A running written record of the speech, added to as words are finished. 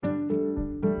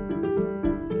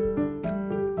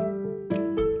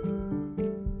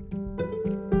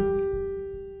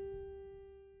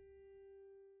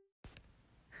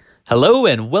Hello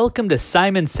and welcome to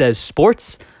Simon Says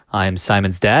Sports. I'm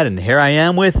Simon's dad, and here I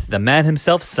am with the man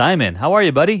himself, Simon. How are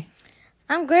you, buddy?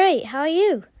 I'm great. How are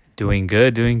you? Doing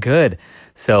good.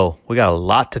 So we got a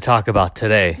lot to talk about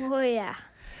today. Oh, yeah.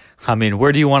 I mean,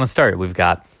 where do you want to start? We've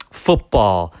got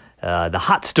football. The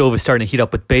hot stove is starting to heat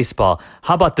up with baseball.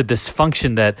 How about the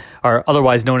dysfunction that are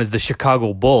otherwise known as the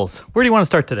Chicago Bulls? Where do you want to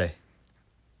start today?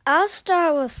 I'll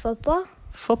start with football.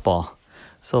 Football.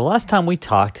 So the last time we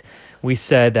talked, we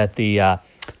said that the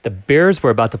Bears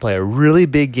were about to play a really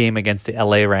big game against the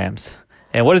LA Rams.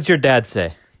 And what did your dad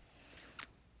say?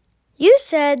 You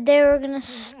said they were going to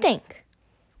stink.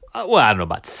 Well, I don't know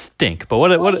about stink, but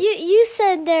what? You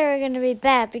said they were going to be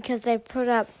bad because they put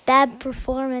up bad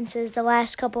performances the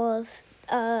last couple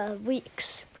of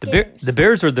weeks. The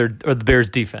Bears or the Bears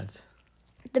defense?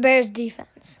 The Bears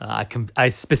defense. I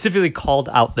specifically called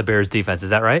out the Bears defense.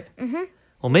 Is that right? Mm-hmm.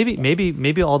 Well,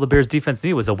 maybe all the Bears defense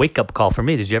needed was a wake-up call for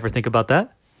me. Did you ever think about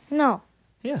that? No.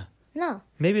 Yeah. No.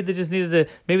 Maybe they just needed to.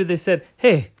 Maybe they said,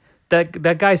 "Hey,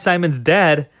 that guy Simon's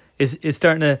dad is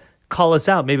starting to call us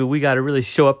out. Maybe we got to really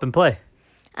show up and play."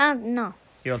 No.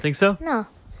 You don't think so? No.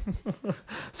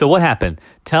 So what happened?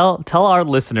 Tell our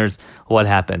listeners what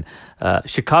happened.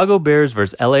 Chicago Bears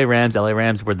versus LA Rams. LA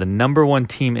Rams were the number one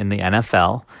team in the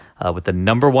NFL with the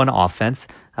number one offense.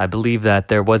 I believe that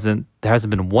there hasn't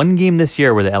been one game this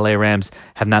year where the LA Rams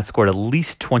have not scored at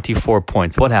least 24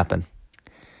 points. What happened?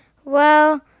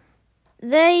 Well,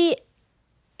 I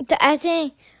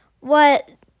think what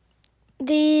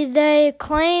they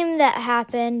claim that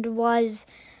happened was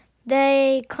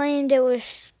they claimed it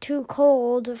was too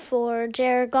cold for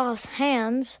Jared Goff's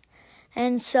hands,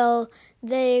 and so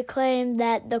they claimed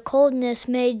that the coldness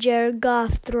made Jared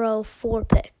Goff throw 4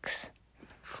 picks.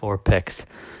 4 picks.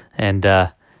 And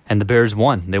the Bears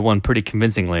won. They won pretty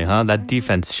convincingly, huh? That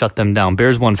defense shut them down.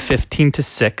 Bears won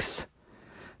 15-6.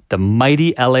 The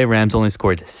mighty LA Rams only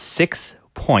scored 6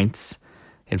 points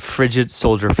in frigid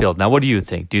Soldier Field. Now, what do you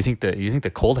think? Do you think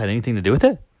the cold had anything to do with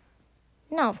it?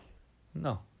 No.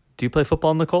 No. Do you play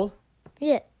football in the cold?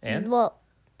 Yeah. And? Well,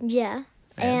 yeah.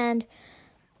 And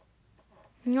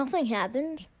nothing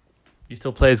happens. You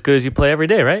still play as good as you play every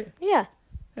day, right? Yeah.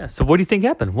 Yeah. So what do you think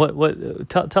happened? What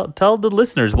tell the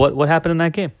listeners what happened in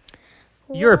that game?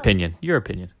 Your opinion.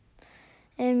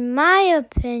 In my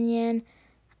opinion,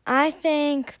 I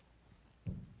think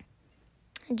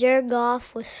Jared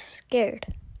Goff was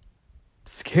scared.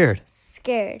 Scared?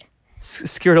 Scared.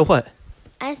 Scared of what?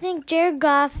 I think Jared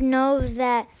Goff knows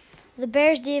that the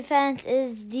Bears defense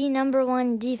is the number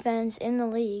one defense in the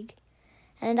league.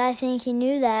 And I think he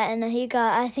knew that, and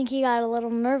I think he got a little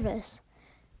nervous.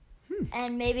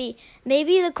 And maybe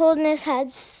the coldness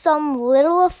had some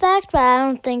little effect, but I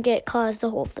don't think it caused the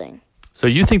whole thing. So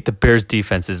you think the Bears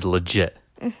defense is legit?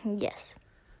 Yes.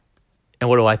 And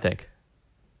what do I think?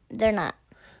 They're not.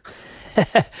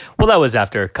 Well, that was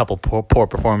after a couple poor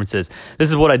performances. This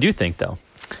is what I do think, though.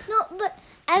 No, but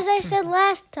as I said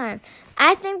last time,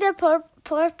 I think the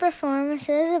poor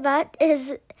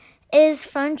performances is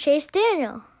from Chase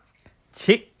Daniel.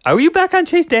 Are you back on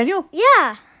Chase Daniel?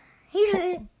 Yeah. He's...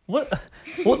 What?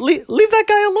 Leave that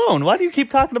guy alone. Why do you keep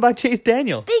talking about Chase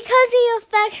Daniel? Because he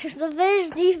affects the Bears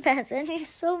defense, and he's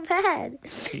so bad.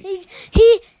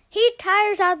 He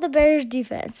tires out the Bears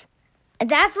defense. And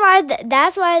that's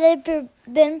why they've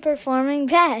been performing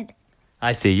bad.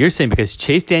 I see. You're saying because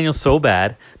Chase Daniel's so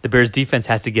bad, the Bears defense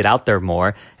has to get out there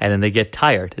more, and then they get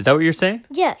tired. Is that what you're saying?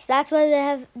 Yes, that's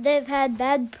why they've had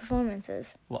bad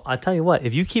performances. Well, I'll tell you what.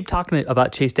 If you keep talking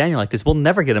about Chase Daniel like this, we'll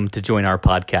never get him to join our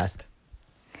podcast.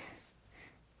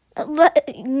 But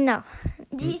no.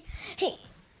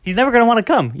 He's never going to want to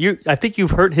come. I think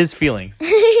you've hurt his feelings.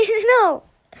 No.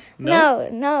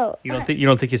 You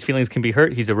don't think his feelings can be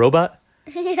hurt? He's a robot?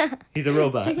 Yeah. He's a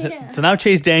robot. Yeah. So now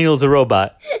Chase Daniel is a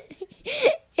robot.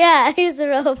 Yeah, he's a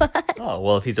robot. Oh,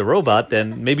 well, if he's a robot,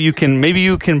 then maybe you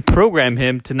can program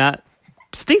him to not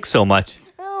stink so much.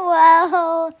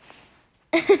 Oh,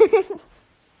 well.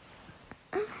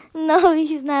 No,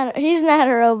 he's not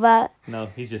a robot. No,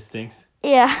 he just stinks.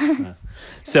 Yeah.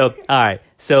 So, all right.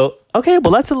 So, okay,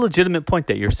 well, that's a legitimate point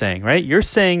that you're saying, right? You're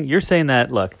saying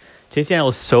that, look, Chase Daniel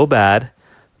was so bad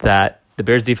that the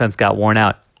Bears defense got worn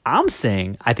out. I'm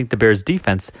saying I think the Bears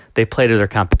defense, they played to their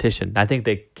competition. I think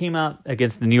they came out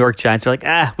against the New York Giants. They're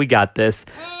like, we got this.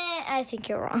 I think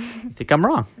you're wrong. You think I'm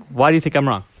wrong? Why do you think I'm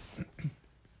wrong?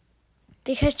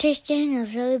 Because Chase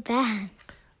Daniel's really bad.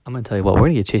 I'm going to tell you what, we're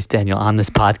going to get Chase Daniel on this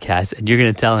podcast, and you're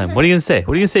going to tell him. What are you going to say?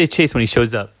 What are you going to say to Chase when he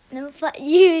shows up? No, but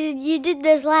you did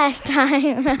this last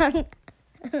time.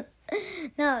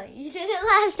 No, you did it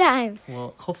last time.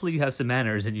 Well, hopefully you have some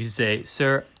manners and you say,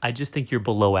 sir, I just think you're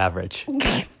below average.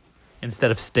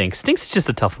 instead of stinks. Stinks is just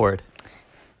a tough word.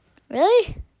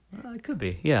 Really? It could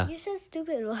be, yeah. You said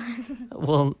stupid once.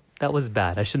 Well, that was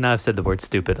bad. I should not have said the word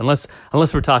stupid, unless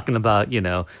we're talking about,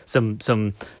 some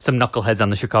knuckleheads on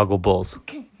the Chicago Bulls.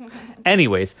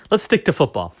 Anyways, let's stick to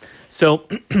football. So,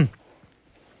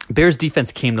 Bears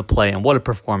defense came to play, and what a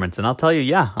performance! And I'll tell you,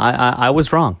 yeah, I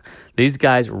was wrong. These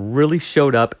guys really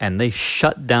showed up, and they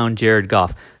shut down Jared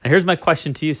Goff. Now, here's my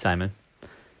question to you, Simon.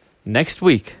 Next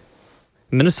week,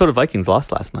 Minnesota Vikings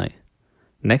lost last night.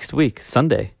 Next week,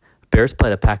 Sunday, Bears play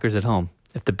the Packers at home.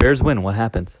 If the Bears win, what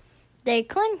happens? They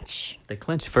clinch. They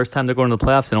clinch. First time they're going to the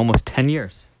playoffs in almost 10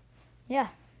 years. Yeah,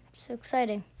 so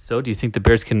exciting. So, do you think the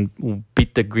Bears can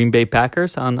beat the Green Bay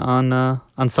Packers on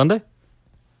Sunday?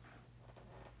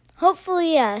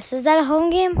 Hopefully, yes. Is that a home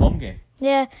game? Home game.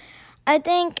 Yeah, I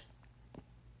think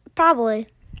probably.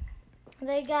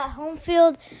 They got home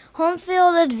field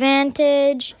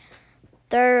advantage.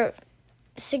 They're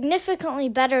significantly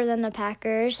better than the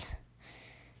Packers.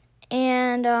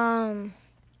 And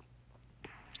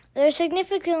they're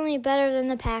significantly better than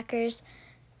the Packers.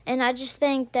 And I just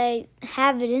think they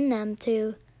have it in them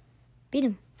to beat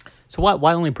them. So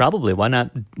why only probably? Why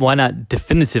not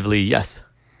definitively yes?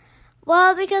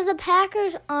 Well, because the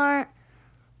Packers aren't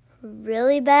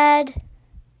really bad.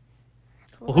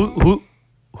 Well,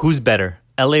 who's better,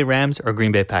 L.A. Rams or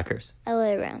Green Bay Packers?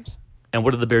 LA Rams. And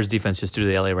what did the Bears defense just do to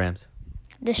the L.A. Rams?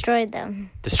 Destroyed them.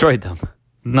 Destroyed them.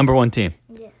 Number one team.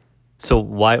 Yeah. So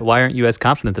why aren't you as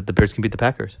confident that the Bears can beat the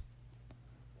Packers?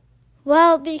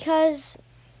 Well, because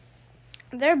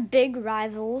they're big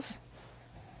rivals.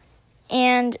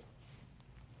 And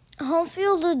home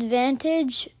field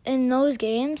advantage in those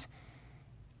games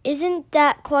isn't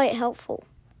that quite helpful.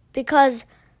 Because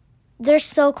they're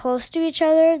so close to each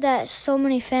other that so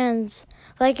many fans,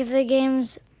 like if the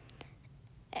game's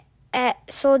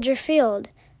at Soldier Field,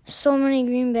 so many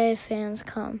Green Bay fans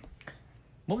come.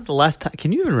 What was the last time?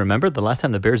 Can you even remember the last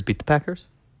time the Bears beat the Packers?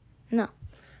 No.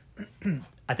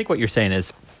 I think what you're saying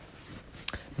is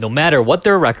no matter what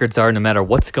their records are, no matter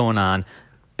what's going on,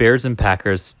 Bears and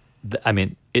Packers,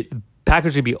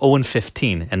 Packers would be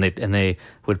 0-15, and they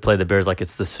would play the Bears like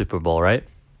it's the Super Bowl, right?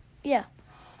 Yeah.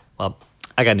 Well,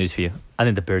 I got news for you. I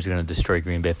think the Bears are going to destroy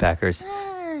Green Bay Packers.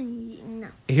 No.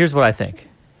 Here's what I think.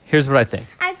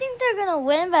 I think they're going to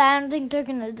win, but I don't think they're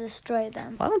going to destroy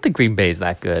them. Well, I don't think Green Bay is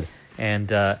that good.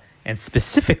 And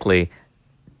specifically,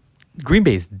 Green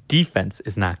Bay's defense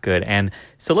is not good. And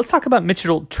so let's talk about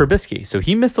Mitchell Trubisky. So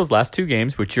he missed those last two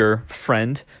games, which your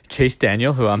friend, Chase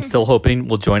Daniel, who I'm still hoping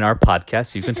will join our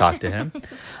podcast so you can talk to him.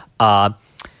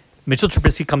 Mitchell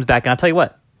Trubisky comes back, and I'll tell you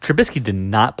what, Trubisky did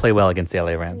not play well against the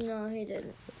LA Rams. No, he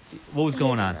didn't. What was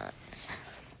going on?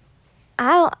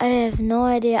 I have no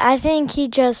idea. I think he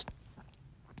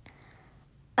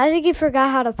forgot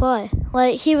how to play.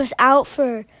 Like, he was out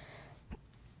for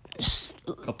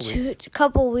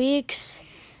couple weeks,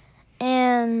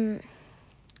 and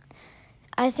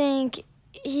I think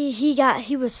he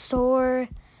was sore,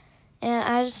 and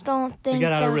I just don't think he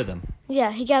got out of rhythm.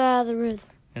 Yeah, he got out of the rhythm.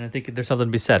 And I think there's something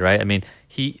to be said, right? I mean,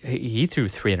 he threw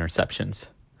 3 interceptions.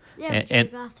 Yeah,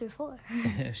 Jared Goff threw 4.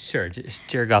 Sure,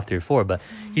 Jared Goff threw 4, but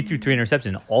he threw 3 interceptions,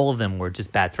 and all of them were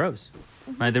just bad throws.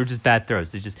 Right? They were just bad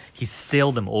throws. He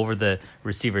sailed them over the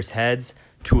receivers' heads,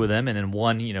 2 of them, and then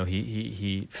one,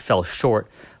 he fell short.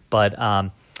 But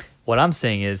what I'm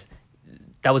saying is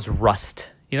that was rust.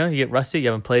 You get rusty. You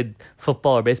haven't played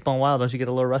football or baseball in a while. Don't you get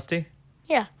a little rusty?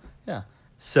 Yeah. Yeah.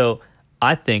 So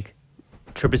I think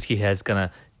Trubisky is going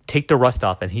to take the rust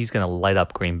off, and he's going to light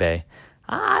up Green Bay.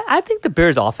 I think the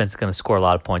Bears' offense is going to score a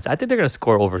lot of points. I think they're going to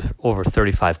score over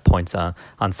 35 points on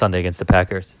Sunday against the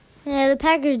Packers. Yeah, the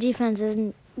Packers' defense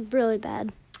isn't really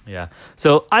bad. Yeah.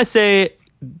 So I say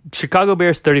Chicago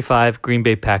Bears 35, Green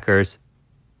Bay Packers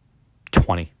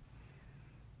 20.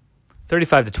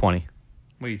 35-20.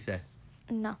 What do you say?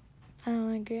 No, I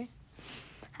don't agree.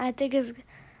 I think it's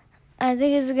going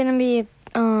to be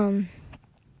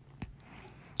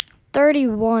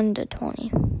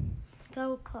 31-20.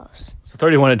 So close. So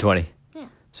 31-20. Yeah.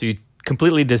 So you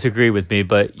completely disagree with me,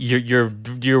 but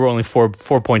you're only four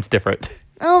points different.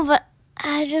 Oh, but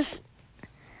I just...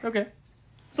 Okay.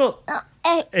 So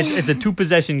it's a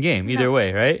 2-possession game either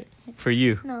way, right? For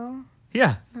you. No.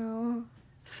 Yeah. No.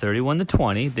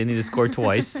 31-20. They need to score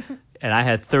twice. And I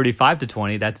had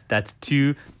 35-20. That's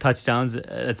 2 touchdowns.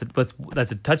 That's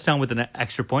a touchdown with an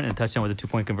extra point and a touchdown with a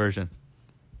 2-point conversion.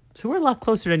 So we're a lot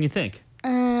closer than you think.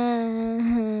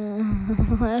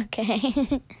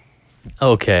 Okay.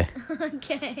 Okay.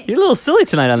 Okay. You're a little silly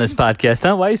tonight on this podcast,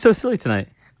 huh? Why are you so silly tonight?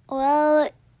 Well,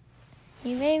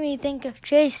 you made me think of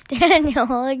Chase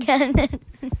Daniel again.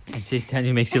 Chase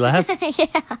Daniel makes you laugh?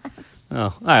 Yeah. Oh,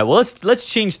 all right. Well, let's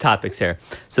change topics here.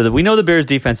 So that we know the Bears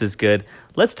defense is good.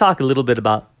 Let's talk a little bit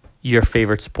about your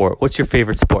favorite sport. What's your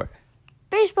favorite sport?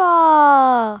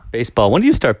 Baseball. Baseball. When do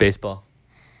you start baseball?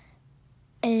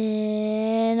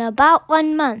 In about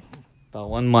 1 month. About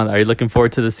 1 month. Are you looking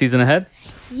forward to the season ahead?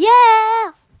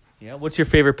 Yeah. Yeah. What's your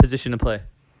favorite position to play?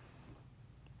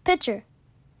 Pitcher.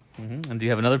 And do you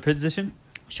have another position?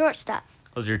 Shortstop.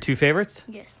 Those are your two favorites?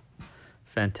 Yes.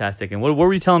 Fantastic. And what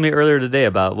were you telling me earlier today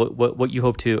about what you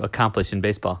hope to accomplish in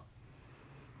baseball?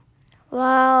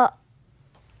 Well,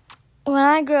 when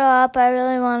I grow up, I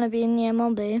really want to be in the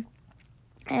MLB.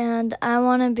 And I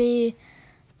want to be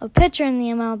a pitcher in the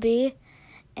MLB.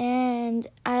 And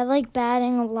I like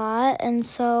batting a lot. And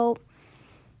so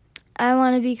I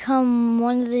want to become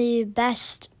one of the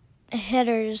best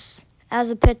hitters as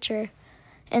a pitcher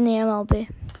in the MLB.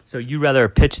 So you'd rather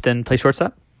pitch than play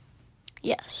shortstop?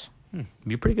 Yes.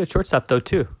 You're pretty good shortstop though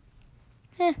too.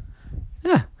 Yeah.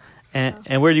 Yeah.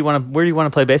 And where do you want to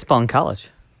play baseball in college?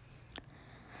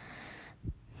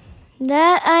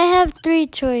 That I have 3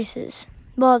 choices.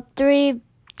 Well, 3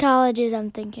 colleges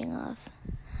I'm thinking of.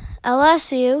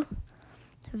 LSU,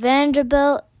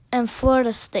 Vanderbilt, and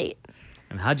Florida State.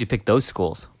 And how'd you pick those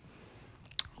schools?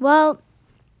 Well,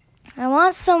 I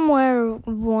want somewhere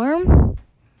warm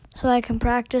so I can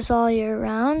practice all year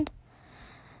round.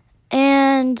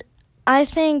 And I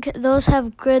think those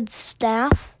have good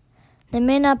staff. They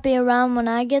may not be around when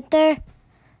I get there,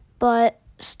 but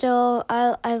still,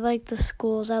 I like the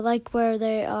schools. I like where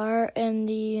they are in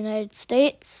the United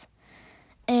States,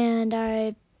 and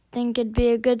I think it'd be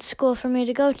a good school for me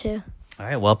to go to. All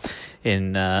right. Well,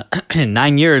 in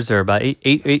 9 years or about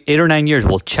eight or 9 years,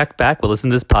 we'll check back. We'll listen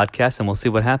to this podcast, and we'll see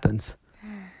what happens.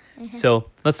 So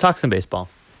let's talk some baseball.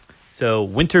 So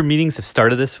winter meetings have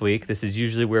started this week. This is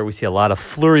usually where we see a lot of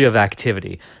flurry of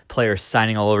activity. Players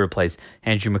signing all over the place.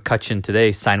 Andrew McCutchen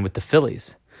today signed with the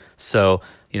Phillies. So,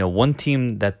 one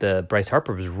team that the Bryce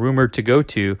Harper was rumored to go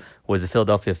to was the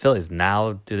Philadelphia Phillies.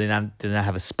 Now, do they not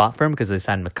have a spot for him because they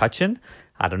signed McCutchen?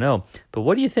 I don't know. But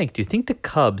what do you think? Do you think the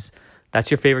Cubs,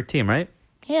 that's your favorite team, right?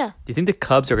 Yeah. Do you think the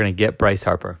Cubs are going to get Bryce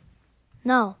Harper?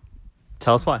 No.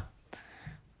 Tell us why.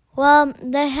 Well,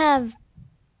 they have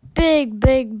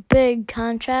big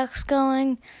contracts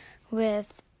going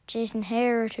with Jason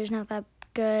Hayward, who's not that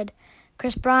good,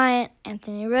 Chris Bryant,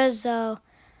 Anthony Rizzo,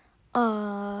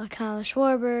 Kyle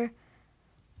Schwarber,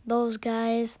 those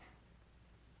guys.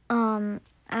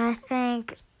 I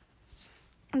think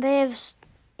Bryce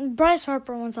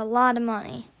Harper wants a lot of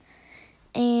money,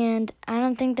 and I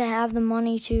don't think they have the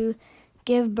money to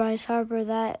give Bryce Harper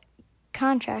that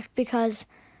contract because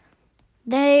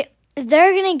if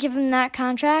they're going to give him that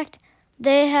contract,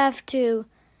 they have to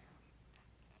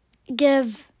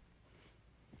give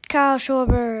Kyle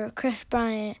Schwarber, Chris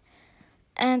Bryant,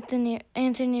 Anthony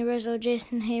Rizzo,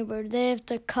 Jason Hayward, they have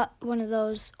to cut one of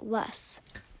those less.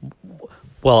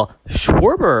 Well,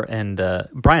 Schwarber and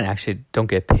Bryant actually don't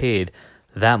get paid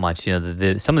that much.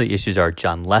 Some of the issues are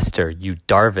John Lester, Yu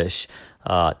Darvish,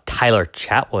 Tyler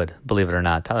Chatwood, believe it or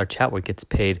not. Tyler Chatwood gets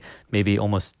paid maybe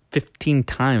almost 15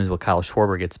 times what Kyle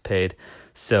Schwarber gets paid.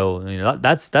 So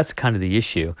that's kind of the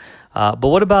issue. But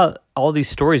what about all these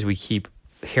stories we keep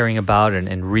hearing about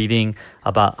and reading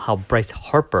about how Bryce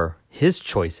Harper, his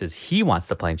choices, he wants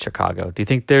to play in Chicago? Do you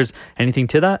think there's anything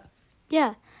to that?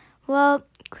 Yeah. Well,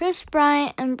 Chris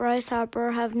Bryant and Bryce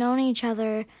Harper have known each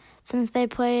other since they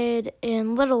played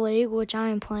in Little League, which I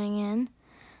am playing in.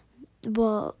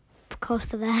 Well, close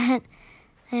to that.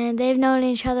 And they've known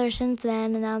each other since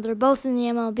then, and now they're both in the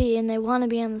MLB, and they want to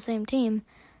be on the same team.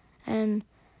 And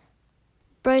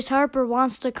Bryce Harper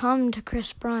wants to come to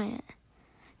Chris Bryant.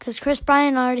 Because Chris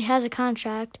Bryant already has a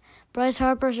contract. Bryce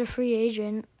Harper's a free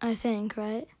agent, I think,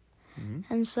 right?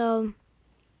 Mm-hmm. And so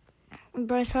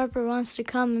Bryce Harper wants to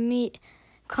come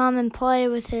and play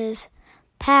with his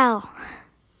pal.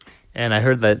 And I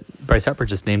heard that Bryce Harper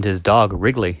just named his dog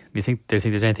Wrigley. Do you think there's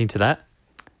anything to that?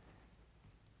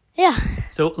 Yeah.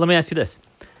 So let me ask you this.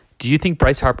 Do you think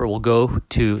Bryce Harper will go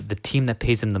to the team that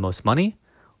pays him the most money,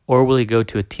 or will he go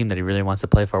to a team that he really wants to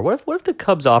play for? What if the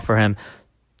Cubs offer him,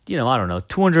 I don't know,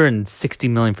 $260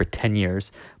 million for 10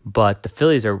 years, but the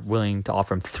Phillies are willing to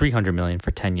offer him $300 million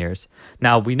for 10 years?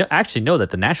 Now, we actually know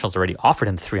that the Nationals already offered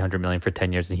him $300 million for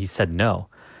 10 years, and he said no.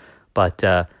 But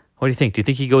what do you think? Do you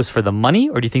think he goes for the money,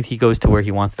 or do you think he goes to where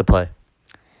he wants to play?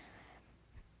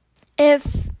 If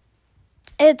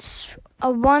it's a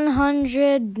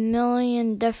 $100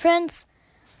 million difference,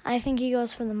 I think he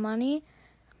goes for the money.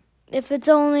 If it's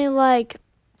only like,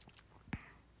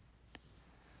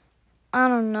 I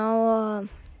don't know,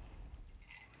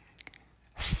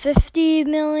 $50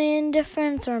 million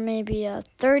difference or maybe a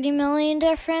 $30 million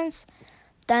difference,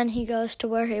 then he goes to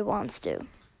where he wants to.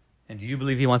 And do you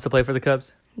believe he wants to play for the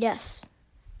Cubs? Yes.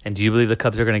 And do you believe the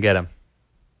Cubs are going to get him?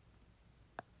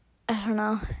 I don't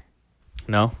know.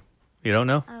 No? You don't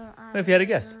know? What if you had a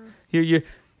guess? You're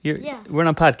Yes. We're on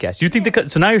a podcast. You think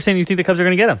so now you're saying you think the Cubs are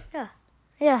going to get him? Yeah.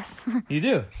 Yes. You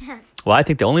do? Yeah. Well, I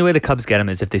think the only way the Cubs get him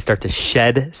is if they start to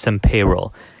shed some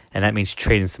payroll, and that means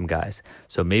trading some guys.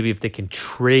 So maybe if they can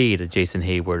trade a Jason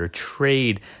Hayward or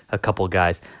trade a couple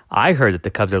guys. I heard that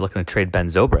the Cubs are looking to trade Ben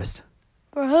Zobrist.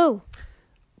 For who?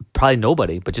 Probably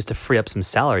nobody, but just to free up some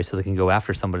salary so they can go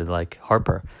after somebody like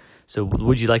Harper. So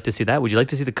would you like to see that? Would you like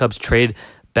to see the Cubs trade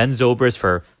Ben Zobrist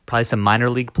for probably some minor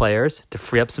league players to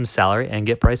free up some salary and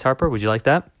get Bryce Harper? Would you like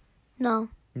that? No.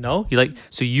 No?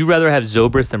 So you rather have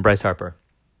Zobrist than Bryce Harper?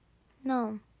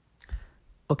 No.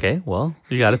 Okay, well,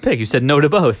 you got to pick. You said no to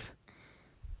both.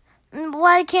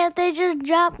 Why can't they just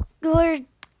drop or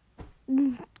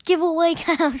give away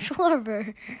Kyle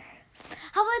Schwarber?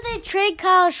 How about they trade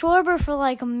Kyle Schwarber for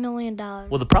like $1 million?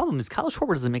 Well, the problem is Kyle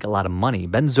Schwarber doesn't make a lot of money.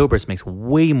 Ben Zobrist makes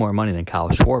way more money than Kyle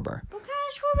Schwarber. But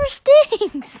Kyle Schwarber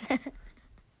stinks.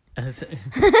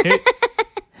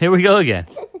 Here we go again.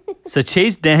 So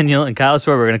Chase Daniel and Kyle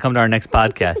Schwarber are going to come to our next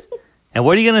podcast. And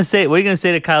what are you going to say? What are you going to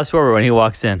say to Kyle Schwarber when he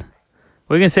walks in?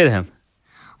 What are you going to say to him?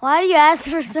 Why do you ask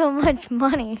for so much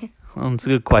money? Well, it's a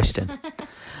good question.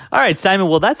 All right, Simon.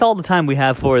 Well, that's all the time we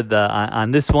have for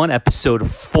on this one, episode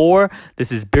 4.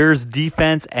 This is Bears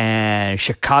defense and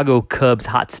Chicago Cubs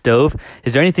hot stove.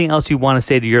 Is there anything else you want to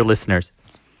say to your listeners?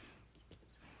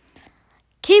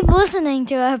 Keep listening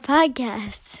to our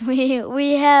podcasts.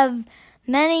 We have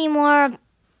many more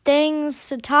things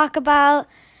to talk about,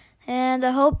 and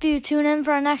I hope you tune in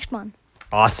for our next one.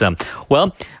 Awesome.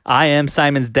 Well, I am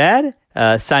Simon's dad,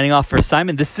 signing off for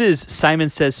Simon. This is Simon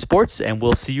Says Sports, and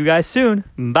we'll see you guys soon.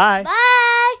 Bye. Bye.